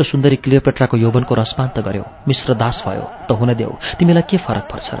 विश्व सुन्दरी क्लियोपेट्राको यौवनको रसपान त गर्यौ, मिश्र दास भयो त हुन देऊ, तिमीलाई के फरक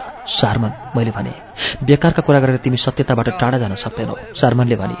पर्छ र? सार्मन, मैले भने, बेकारका कुरा गरेर तिमी सत्यताबाट टाढा जान सक्दैनौ।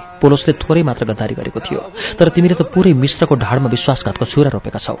 सार्मनले भने, पोलोसले थोरै मात्र गद्दारी गरेको थियो, तर तिमीले त पुरै मिश्रको ढाडमा विश्वासघातको छुरा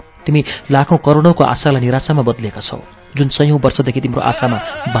रोपेका छौ। तिमी लाखौं करोडौंको आशालाई निराशामा बदलिएका छौ, जुन सयौं वर्षदेखि तिम्रो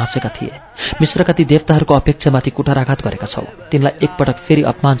आशामा बाँचेका थिए। मिश्रका ती देवताहरूको अपेक्षामाथि कुठाराघात गरेका छौ। तिमीलाई एकपटक फेरि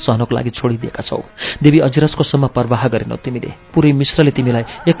अपमान सहनको लागि छोडिदिएका छौ। देवी अजिरसको सम्म प्रवाह गरेनौ तिमीले। पुरै मिश्रले तिमीलाई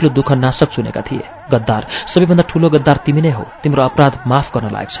एक्लो दुःख नाशक चुनेका थिए। गद्दार, सबैभन्दा ठूलो गद्दार तिमी नै हौ। तिम्रो अपराध माफ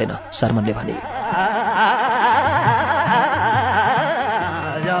गर्न लायक छैन, सार्मनले भने।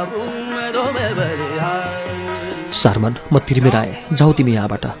 सार्मन, म तिर्मिराएँ। जाऊ तिमी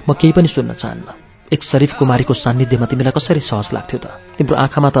यहाँबाट, म केही पनि सुन्न चाहन्न। एक शरीफ कुमारीको सान्निध्यमा तिमीलाई कसरी सहज लाग्थ्यो त? तिम्रो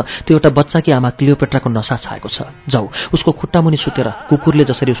आँखामा त त्यो एउटा बच्चाकी आमा क्लियोपेट्राको नशा छाएको छ। जाऊ, उसको खुट्टामुनि सुतेर कुकुरले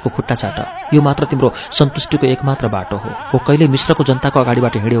जसरी उसको खुट्टा चाट। यो मात्र तिम्रो सन्तुष्टिको एकमात्र बाटो हो। कहिले मिश्रको जनताको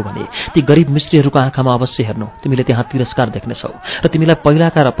अगाडिबाट हिँड्यौ भने ती गरिब मिश्रीहरूको आँखामा अवश्य हेर्नु, तिमीले त्यहाँ तिरस्कार देख्नेछौ र तिमीलाई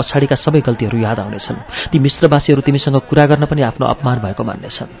पहिलाका र पछाडिका सबै गल्तीहरू याद आउनेछन्। ती मिश्रवासीहरू तिमीसँग कुरा गर्न पनि आफ्नो अपमान भएको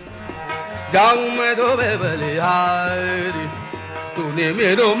मान्नेछन्।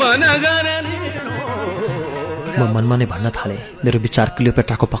 म मनमा नै भन्न थाले, मेरो विचार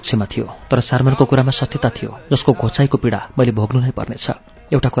क्लियोपेट्राको पक्षमा थियो, तर सार्मनको कुरामा सत्यता थियो, जसको घोचाइको पीडा मैले भोग्नु नै पर्नेछ।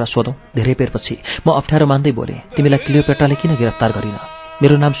 एउटा कुरा सोधौं? धेरै बेरपछि म अप्ठ्यारो मान्दै बोले, तिमीलाई क्लियोपेट्राले किन गिरफ्तार गरिन?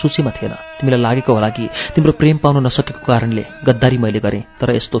 मेरो नाम सूचीमा थिएन। तिमीलाई लागेको होला कि तिम्रो प्रेम पाउन नसकेको कारणले गद्दारी मैले गरेँ,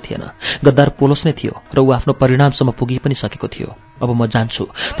 तर यस्तो थिएन। गद्दार पोलोस नै थियो र ऊ आफ्नो परिणामसम्म पुगी पनि सकेको थियो। अब म जान्छु,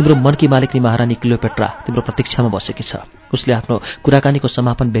 तिम्रो मनकी मालिकनी महारानी क्लियोपेट्रा तिम्रो प्रतीक्षामा बसेकी छ। उसले आफ्नो कुराकानीको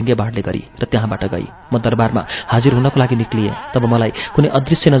समापन व्यङ्ग्यबाडले गरी र त्यहाँबाट गई। म दरबारमा हाजिर हुनको लागि निक्लिएँ। तब मलाई कुनै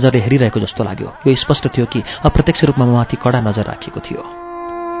अदृश्य नजरले हेरिरहेको जस्तो लाग्यो। यो स्पष्ट थियो कि अप्रत्यक्ष रूपमा ममाथि कडा नजर राखिएको थियो।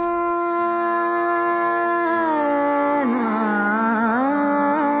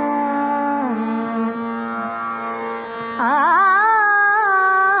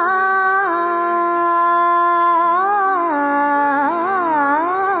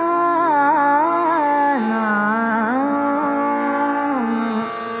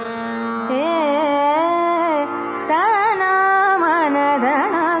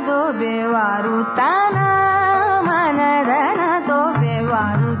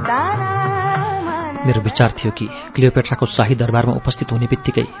 मेरो विचार थियो कि क्लियोपेट्राको शाही दरबारमा उपस्थित हुने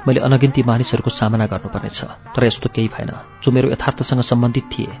बित्तिकै मैले अनगिन्ती मानिसहरूको सामना गर्नुपर्नेछ, तर यस्तो केही भएन। जो मेरो यथार्थसँग सम्बन्धित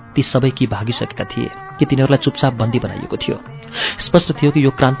थिए ती सबै कि भागिसकेका थिए कि तिनीहरूलाई चुपचाप बन्दी बनाइएको थियो। स्पष्ट थियो कि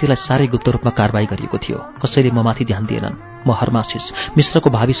यो क्रान्तिलाई साह्रै गुप्त रूपमा कारबाही गरिएको थियो। कसैले ममाथि ध्यान दिएनन्। म हर्मासिस, मिश्रको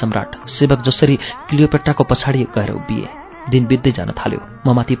भावी सम्राट, सेवक जसरी क्लियोपेट्राको पछाडि गएर उभिए। दिन बित्दै जान थाल्यो।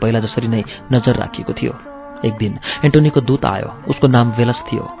 ममाथि पहिला जसरी नै नजर राखिएको थियो। एक दिन एन्टोनीको दूत आयो। उसको नाम वेलस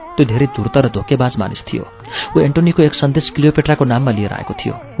थियो। त्यो धेरै धूर्त र धोकेबाज मानिस थियो। ऊ एन्टोनीको एक सन्देश क्लियोपेट्राको नाममा लिएर आएको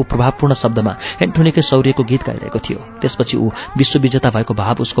थियो। ऊ प्रभावपूर्ण शब्दमा एन्टोनीकै शौर्यको गीत गाइरहेको थियो। त्यसपछि ऊ विश्वविजेता भएको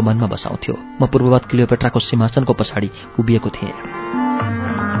भाव उसको मनमा बसाउँथ्यो। म पूर्ववत क्लियोपेट्राको सिंहासनको पछाडि उभिएको थिएँ।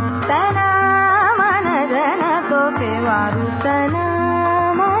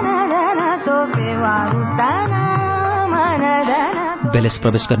 बेलेस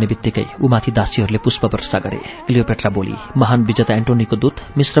प्रवेश गर्ने बित्तिकै उमाथि दासीहरूले पुष्प वर्षा गरे। क्लियोपेट्रा बोली, महान विजेता एन्टोनीको दूत,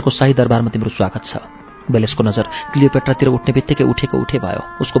 मिश्रको शाही दरबारमा तिम्रो स्वागत छ। बेलेसको नजर क्लियोपेट्रातिर उठ्ने बित्तिकै उठेको उठे भयो।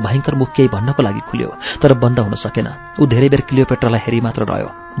 उसको भयङ्कर मुख केही भन्नको लागि खुल्यो, तर बन्द हुन सकेन। ऊ धेरै बेर क्लियोपेट्रालाई हेरी मात्र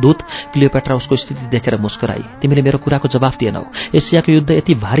रह्यो। दूत क्लियोपेट्रा उसको स्थिति देखेर मुस्कुराई। तिमीले मेरो कुराको जवाफ दिएनौ। एसियाको युद्ध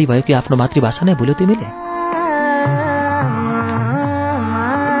यति भारी भयो कि आफ्नो मातृभाषा नै भुल्यौ तिमीले?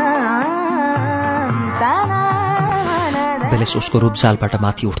 वेलेस उसको रूपजालबाट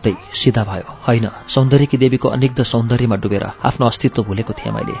माथि उठ्दै सिधा भयो। होइन, सौन्दर्यकी देवीको अनिग्ध सौन्दर्यमा डुबेर आफ्नो अस्तित्व भुलेको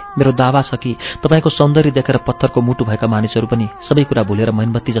थिएँ मैले। मेरो दावा छ कि तपाईँको सौन्दर्य देखेर पत्थरको मुटु भएका मानिसहरू पनि सबै कुरा भुलेर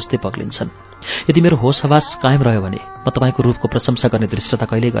मैनबत्ती जस्तै पग्लिन्छन्। यदि मेरो होस हवास कायम रह्यो भने म तपाईँको रूपको प्रशंसा गर्ने दृष्टता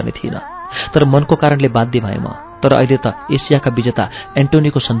कहिल्यै गर्ने थिइनँ, तर मनको कारणले बाध्य भएँ म। तर अहिले त एसियाका विजेता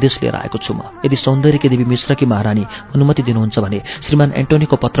एन्टोनीको सन्देश लिएर आएको छु म। यदि सौन्दर्यकी देवी मिश्रकी महारानी अनुमति दिनुहुन्छ भने श्रीमान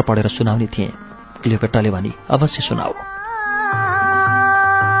एन्टोनीको पत्र पढेर सुनाउने थिएँ। क्लियोपेट्राले भनी, अवश्य सुनाऊ।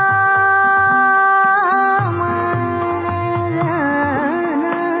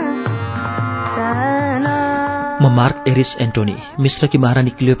 म मार्क एरिस एन्टोनी मिश्रकी महारानी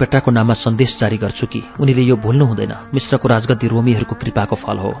क्लियोपेट्राको नाममा सन्देश जारी गर्छु कि उनीले यो भुल्नु हुँदैन, मिश्रको राजगद्दी रोमीहरूको कृपाको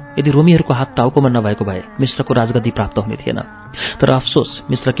फल हो। यदि रोमीहरूको हात टाउकोमा नभएको भए मिश्रको राजगद्दी प्राप्त हुने थिएन। तर अफसोस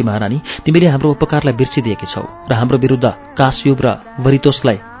मिश्रकी महारानी, तिमीले हाम्रो उपकारलाई बिर्सिदिएकी छौ र हाम्रो विरुद्ध कासयुब र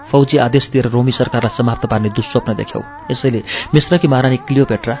बरितोसलाई फौजी आदेश दिएर रोमी सरकारलाई समाप्त पार्ने दुःस्वप्न देख्यौ। यसैले मिश्रकी महारानी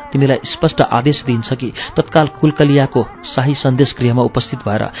क्लियोपेट्रा तिमीलाई स्पष्ट आदेश दिन्छ कि तत्काल कुलकलियाको शाही सन्देश गृहमा उपस्थित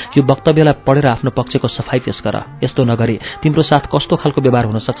भएर यो वक्तव्यलाई पढेर आफ्नो पक्षको सफाई पेश गर। यस्तो नगरे तिम्रो साथ कस्तो खालको व्यवहार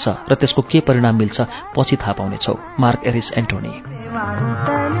हुन सक्छ र त्यसको के परिणाम मिल्छ पछि थाहा पाउनेछौ। Mark Aris Antony.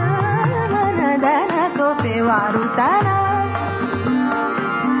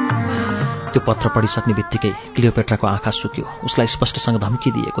 त्यो पत्र पढिसक्ने बित्तिकै क्लियोपेट्राको आँखा सुक्यो। उसलाई स्पष्टसँग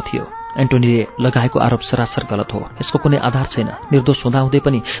धम्की दिएको थियो। एन्टोनीले लगाएको आरोप सरासर गलत हो, यसको कुनै आधार छैन। निर्दोष हुँदाहुँदै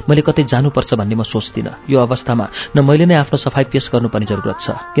पनि मैले कतै जानुपर्छ भन्ने म सोच्दिनँ। यो अवस्थामा न मैले नै आफ्नो सफाई पेश गर्नुपर्ने जरुरत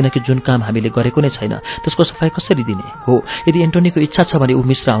छ, किनकि जुन काम हामीले गरेको नै छैन त्यसको सफाई कसरी दिने हो। यदि एन्टोनीको इच्छा छ भने ऊ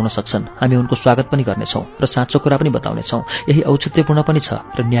मिश्र आउन सक्छन्। हामी उनको स्वागत पनि गर्नेछौँ र साँचो कुरा पनि बताउनेछौँ। यही औचित्यपूर्ण पनि छ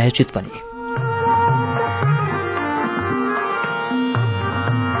र न्यायोचित पनि।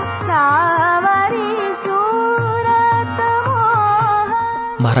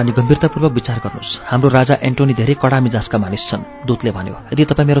 महारानी, गम्भीरतापूर्वक विचार गर्नुहोस्। हाम्रो राजा एन्टोनी धेरै कडा मिजाजका मानिस छन्। दूतले भन्यो, यदि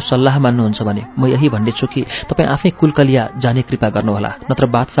तपाईँ मेरो सल्लाह मान्नुहुन्छ भने म यही भन्नेछु कि तपाईँ आफै कुलकलिया जाने कृपा गर्नुहोला। नत्र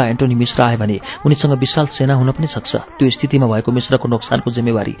बादशाह एन्टोनी मिश्र आए भने उनीसँग विशाल सेना हुन पनि सक्छ। त्यो स्थितिमा भएको मिश्रको नोक्सानको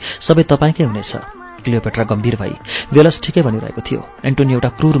जिम्मेवारी सबै तपाईँकै हुनेछ। क्लियोपेट्रा गम्भीर भई, वेलस ठिकै भनिरहेको थियो। एन्टोनी एउटा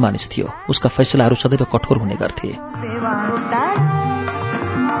क्रूर मानिस थियो। उसका फैसलाहरू सदैव कठोर हुने गर्थे।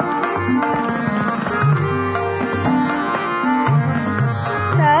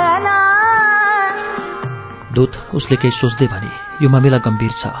 दूत उसले केही सोच्दै भने, यो मामिला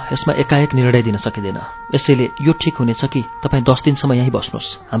गम्भीर छ, यसमा एकाएक निर्णय दिन सकिँदैन। यसैले यो ठिक हुनेछ कि तपाईँ 10 दिनसम्म यहीँ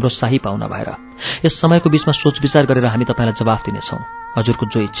बस्नुहोस्, हाम्रो शाही पाहुना भएर। यस समयको बीचमा सोच विचार गरेर हामी तपाईँलाई जवाफ दिनेछौँ। हजुरको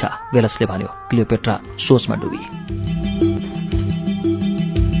जो इच्छा, वेलसले भन्यो। क्लियोपेट्रा सोचमा डुबी।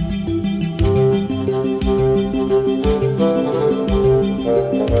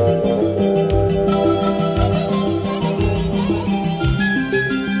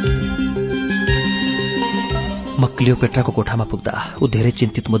 म क्लियोपेट्राको कोठामा पुग्दा ऊ धेरै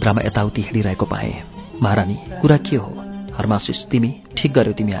चिन्तित मुद्रामा यताउति हिँडिरहेको पाएँ। महारानी, कुरा के हो? हर्मासिस, तिमी ठिक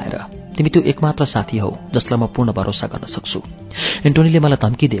गर्यौ तिमी आएर। तिमी त्यो एकमात्र साथी हौ जसलाई म पूर्ण भरोसा गर्न सक्छु। एन्टोनीले मलाई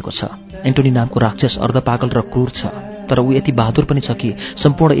धम्की दिएको छ। एन्टोनी नामको राक्षस अर्धपागल र क्रूर छ, तर ऊ यति बहादुर पनि छ कि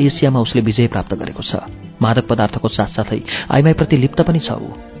सम्पूर्ण एसियामा उसले विजय प्राप्त गरेको छ। मादक पदार्थको साथसाथै आइमाईप्रति लिप्त पनि छ ऊ।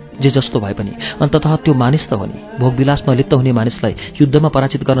 जे जस्तो भए पनि अन्ततः त्यो मानिस त हो नि। भोगविलासमा लिप्त हुने मानिसलाई युद्धमा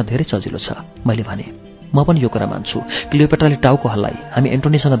पराजित गर्न धेरै सजिलो छ। मैले भने, म पनि यो कुरा मान्छु। क्लियोपेट्राले टाउको हल्लाई। हामी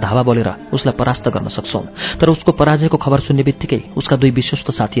एन्टोनीसँग धावा बोलेर उसलाई परास्त गर्न सक्छौं, तर उसको पराजयको खबर सुन्ने बित्तिकै उसका दुई विश्वस्त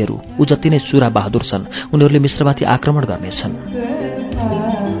साथीहरू ऊ जति नै सुरा बहादुर छन्, उनीहरूले मिश्रमाथि आक्रमण गर्नेछन्।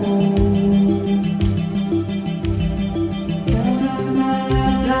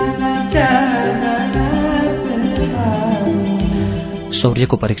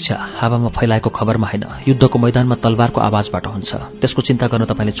 शौर्यको परीक्षा हावामा फैलाएको खबरमा होइन, युद्धको मैदानमा तलवारको आवाजबाट हुन्छ। त्यसको चिन्ता गर्न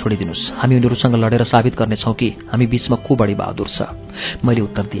तपाईले छोडिदिनुस्। हामी उनीहरूसँग लडेर साबित गर्नेछौँ कि हामी बीचमा को बढी बहादुर छ। मैले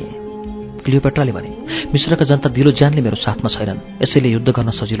उत्तर दिएँ। क्लियोपेट्राले भने, मिश्रका जनता दिलो ज्यानले मेरो साथमा छैनन्, यसैले युद्ध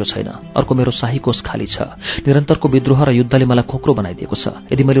गर्न सजिलो छैन। अर्को मेरो शाही कोष खाली छ। निरन्तरको विद्रोह र युद्धले मलाई खोक्रो बनाइदिएको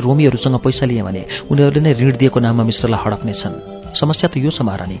छ। यदि मैले रोमीहरूसँग पैसा लिएँ भने उनीहरूले नै ऋण दिएको नाममा मिश्रलाई हडप्नेछन्। समस्या त यो छ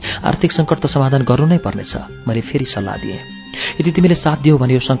महारानी, आर्थिक सङ्कट त समाधान गर्नु नै पर्नेछ। मैले फेरि सल्लाह दिएँ। यदि तिमीले साथ दियौ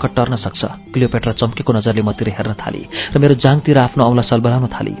भने यो सङ्कट टर्न सक्छ। क्लियोपेट्रा चम्केको नजरले मतिर हेर्न थाली र मेरो जाङतिर आफ्नो औँला सलबलाउन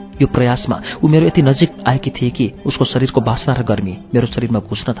थाली। यो प्रयासमा ऊ मेरो यति नजिक आएकी थिए कि उसको शरीरको बासना र गर्मी मेरो शरीरमा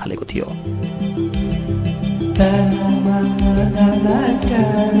घुस्न थालेको थियो।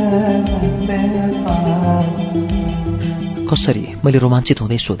 कसरी? मैले रोमाञ्चित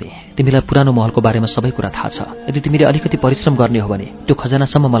हुँदै सोधेँ। तिमीलाई पुरानो महलको बारेमा सबै कुरा थाहा छ। यदि तिमीले अलिकति परिश्रम गर्ने हो भने त्यो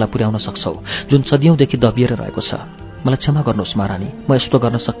खजानासम्म मलाई पुर्याउन सक्छौ, जुन सदियौंदेखि दबिएर रहेको छ। मलाई क्षमा गर्नुहोस् महारानी, म यस्तो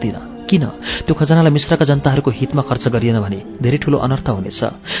गर्न सक्दिनँ। किन? त्यो खजानालाई मिश्रका जनताहरूको हितमा खर्च गरिएन भने धेरै ठूलो अनर्थ हुनेछ।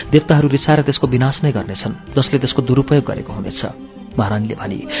 देवताहरू रिसाएर त्यसको विनाश नै गर्नेछन्, जसले त्यसको दुरुपयोग गरेको हुनेछ। महारानीले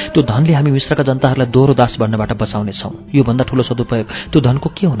भने, त्यो धनले हामी मिश्रका जनताहरूलाई दोहोरो दास बन्नबाट बचाउनेछौँ। यो भन्दा ठूलो सदुपयोग त्यो धनको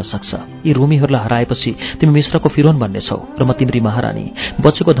के हुन सक्छ? यी रोमीहरूलाई हराएपछि तिमी मिश्रको फिरौन बन्नेछौ र म तिम्री महारानी।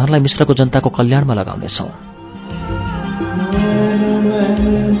 बचेको धनलाई मिश्रको जनताको कल्याणमा लगाउनेछौ।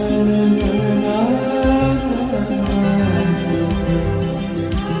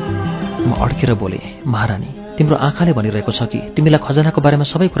 म अड्केर बोले, महारानी, तिम्रो आँखाले भनिरहेको छ कि तिमीलाई खजानाको बारेमा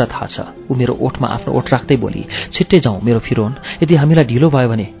सबै कुरा थाहा छ। ऊ मेरो ओठमा आफ्नो ओठ राख्दै बोली, छिट्टै जाउँ मेरो फिरोन, यदि हामीलाई ढिलो भयो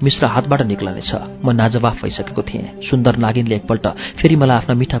भने मिश्र हातबाट निक्लनेछ। म नाजवाफ भइसकेको थिएँ। सुन्दर नागिनले एकपल्ट फेरि मलाई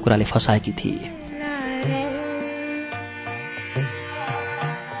आफ्ना मिठा कुराले फसाएकी थिए।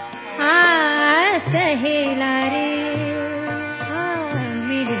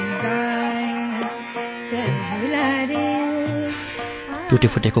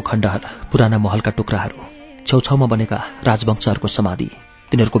 टुटेफुटेको खण्डहर, पुराना महलका टुक्राहरू, छेउछाउमा बनेका राजवंशहरूको समाधि,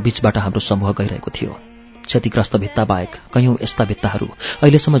 तिनीहरूको बीचबाट हाम्रो समूह गइरहेको थियो। क्षतिग्रस्त भित्ता बाहेक कयौं यस्ता भित्ताहरू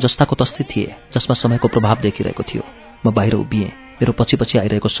अहिलेसम्म जस्ताको तस्तै थिए, जसमा समयको प्रभाव देखिरहेको थियो। म बाहिर उभिएँ। मेरो पछि पछि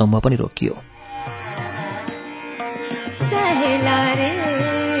आइरहेको समूह पनि रोकियो।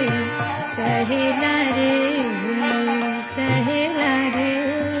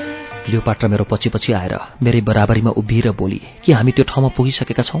 क्लियोपाट्रा मेरो पछि पछि आएर मेरै बराबरीमा उभिएर बोली, के हामी त्यो ठाउँमा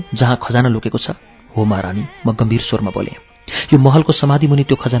पुगिसकेका छौं जहाँ खजाना लुकेको छ? हो महारानी, म गम्भीर स्वरमा बोले। यो महलको समाधि मुनि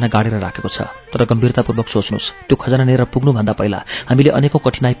त्यो खजाना गाडेर राखेको छ। तर गम्भीरतापूर्वक सोच्नुहोस्, त्यो खजाना लिएर पुग्नुभन्दा पहिला हामीले अनेकौं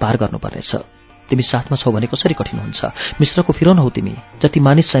कठिनाई पार गर्नुपर्नेछ। तिमी साथमा छौ भने कसरी कठिन हुन्छ? मिश्रको फिरौन हौ तिमी। जति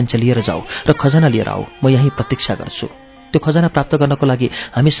मानिस चाहिन्छ लिएर जाऊ र खजाना लिएर आऊ। म यहीँ प्रतीक्षा गर्छु। त्यो खजाना प्राप्त गर्नको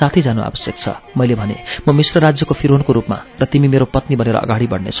लागि हामी साथै जानु आवश्यक छ। मैले भने, म मिश्र राज्यको फिरौनको रूपमा र तिमी मेरो पत्नी बनेर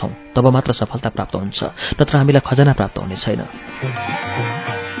अगाडि बढ्नेछौ। तब मात्र सफलता प्राप्त हुन्छ, नत्र हामीलाई खजाना प्राप्त हुने छैन।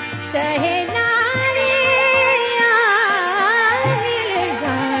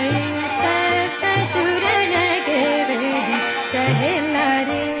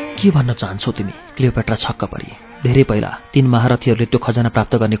 के भन्न चाहन्छौ तिमी? क्लियोपेट्रा छक्क परी। धेरै पहिला 3 महारथीहरूले त्यो खजाना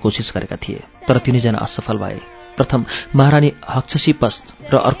प्राप्त गर्ने कोसिस गरेका थिए, तर तिनीजना असफल भए। प्रथम महारानी हक्षसिपस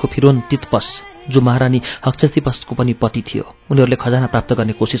र अर्को फिरोन तितपस, जो महारानी हक्षसिपसको पनि पति थियो। उनीहरूले खजाना प्राप्त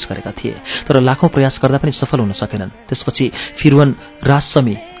गर्ने कोसिस गरेका थिए, तर लाखौं प्रयास गर्दा पनि सफल हुन सकेनन्। त्यसपछि फिरवन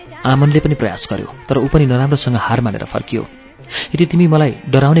राजसमी आमनले पनि प्रयास गर्यो, तर ऊ पनि नराम्रोसँग हार मानेर फर्कियो। यदि तिमी मलाई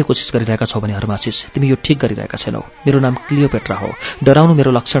डराउने कोसिस गरिरहेका छौ भने हरमासिस, तिमी यो ठिक गरिरहेका छैनौ। मेरो नाम क्लियोपेट्रा हो, डराउनु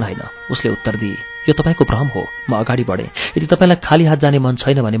मेरो लक्षण होइन। उसले उत्तर दिए, यो तपाईको भ्रम हो। म अगाडि बढेँ। यदि तपाईलाई खाली हात जाने मन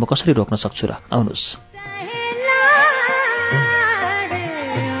छैन भने म कसरी रोक्न सक्छु र? आउनुस्।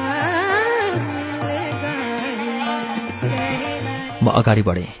 म अगाडि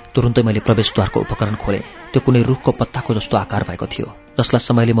बढेँ। तुरुन्तै मैले प्रवेशद्वारको उपकरण खोलेँ। त्यो कुनै रुखको पत्ताको जस्तो आकार भएको थियो, जसलाई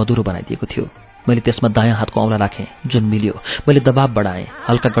समयले मधुरो बनाइदिएको थियो। मैले त्यसमा दायाँ हातको औँला राखेँ, जुन मिल्यो। मैले दबाव बढाएँ।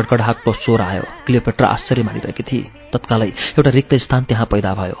 हल्का गडगडाहटको स्वर आयो। क्लियोपेट्रा आश्चर्य मानिरहेकी थिए। तत्कालै एउटा रिक्त स्थान त्यहाँ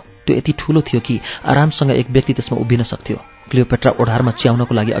पैदा भयो। त्यो यति ठूलो थियो कि आरामसँग एक व्यक्ति त्यसमा उभिन सक्थ्यो। क्लियोपेट्रा ओढारमा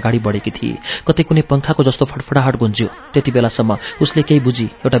च्याउनको लागि अगाडि बढेकी थिए। कतै कुनै पंखाको जस्तो फडफडाहट गुन्ज्यो। त्यति बेलासम्म उसले केही बुझी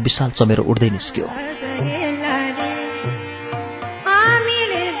एउटा विशाल चमेरो उड्दै निस्क्यो।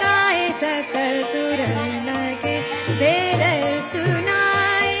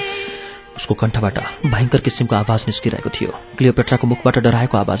 उसको कण्ठबाट भयंकर किसिमको आवाज निस्किरहेको थियो। क्लियोपेट्राको मुखबाट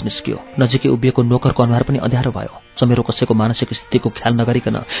डराएको आवाज निस्कियो। नजिकै उभिएको नोकरको अनुहार पनि अँध्यारो भयो। चमेरो कसैको मानसिक स्थितिको ख्याल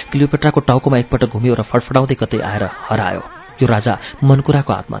नगरिकन क्लियोपेट्राको टाउकोमा एकपटक घुम्यो र फडफडाउँदै कतै आएर हरायो। यो राजा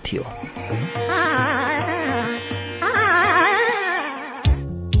मनकुराको आत्मा थियो।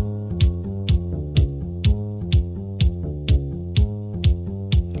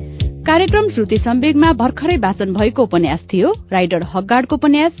 कार्यक्रम श्रुति सम्वेगमा भर्खरै वाचन भएको उपन्यास थियो राइडर हग्गार्डको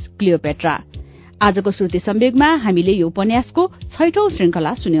उपन्यास क्लियोपेट्रा। आजको श्रुति सम्वेगमा हामीले यो उपन्यासको 6औं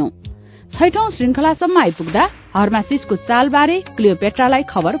श्रृंखला सुन्यौं। 6औं श्रृंखलासम्म आइपुग्दा हर्मासिसको चालबारे क्लियोपेट्रालाई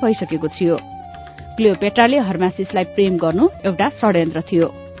खबर भइसकेको थियो। क्लियोपेट्राले हर्मासिसलाई प्रेम गर्नु एउटा षड्यन्त्र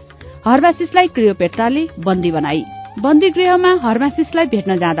थियो। हर्मासिसलाई क्लियोपेट्राले बन्दी बनाई। बन्दी गृहमा हर्मासिसलाई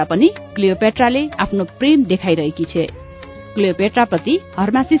भेट्न जाँदा पनि क्लियोपेट्राले आफ्नो प्रेम देखाइरहेकी छे। क्लियोपेट्राप्रति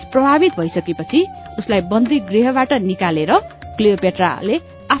हर्मासिस प्रभावित भइसकेपछि उसलाई बन्दी गृहबाट निकालेर क्लियोपेट्राले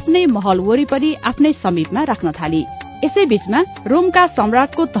आफ्नै महल वरिपरि आफ्नै समीपमा राख्न थाली। यसै बीचमा रोमका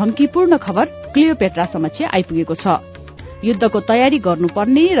सम्राटको धम्कीपूर्ण खबर क्लियोपेट्रा समक्ष आइपुगेको छ। युद्धको तयारी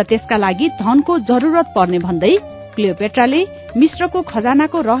गर्नुपर्ने र त्यसका लागि धनको जरुरत पर्ने भन्दै क्लियोपेट्राले मिश्रको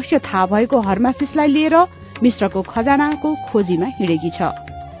खजानाको रहस्य थाहा भएको हर्मासिसलाई लिएर मिश्रको खजानाको खोजीमा हिँडेकी छ।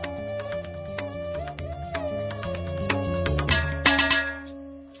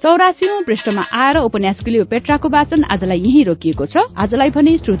 84औं पृष्ठमा आएर उपन्यास क्लियोपेट्राको वाचन आजलाई यही रोकिएको छ। आजलाई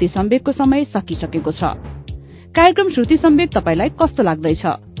भने श्रुति सम्वेकको समय सकिसकेको छ। कार्यक्रम श्रुति सम्वेक तपाईलाई कस्तो लाग्दैछ?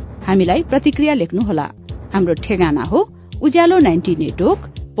 हामीलाई प्रतिक्रिया लेख्नुहोला। हाम्रो ठेगाना हो Ujyalo 90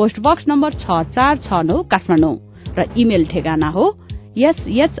 network, post box number 6469 Kathmandu र इमेल ठेगाना हो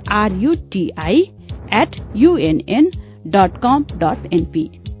shruti@unn.com.np।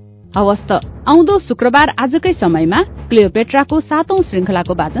 हवस् त, आउँदो शुक्रबार आजकै समयमा क्लियोपेट्राको 7औं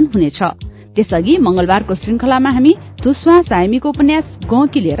श्रृंखलाको वाचन हुनेछ। त्यसअघि मंगलबारको श्रृंखलामा हामी धुस्वा सायमीको उपन्यास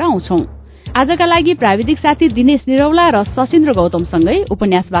गहकी लिएर आउँछौं। आजका लागि प्राविधिक साथी दिनेश निरौला र सशिन्द्र गौतमसँगै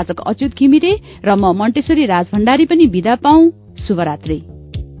उपन्यास वाचक अच्युत घिमिरे र म मन्टेश्वरी राजभण्डारी पनि बिदा पाऊ। शुभरात्री।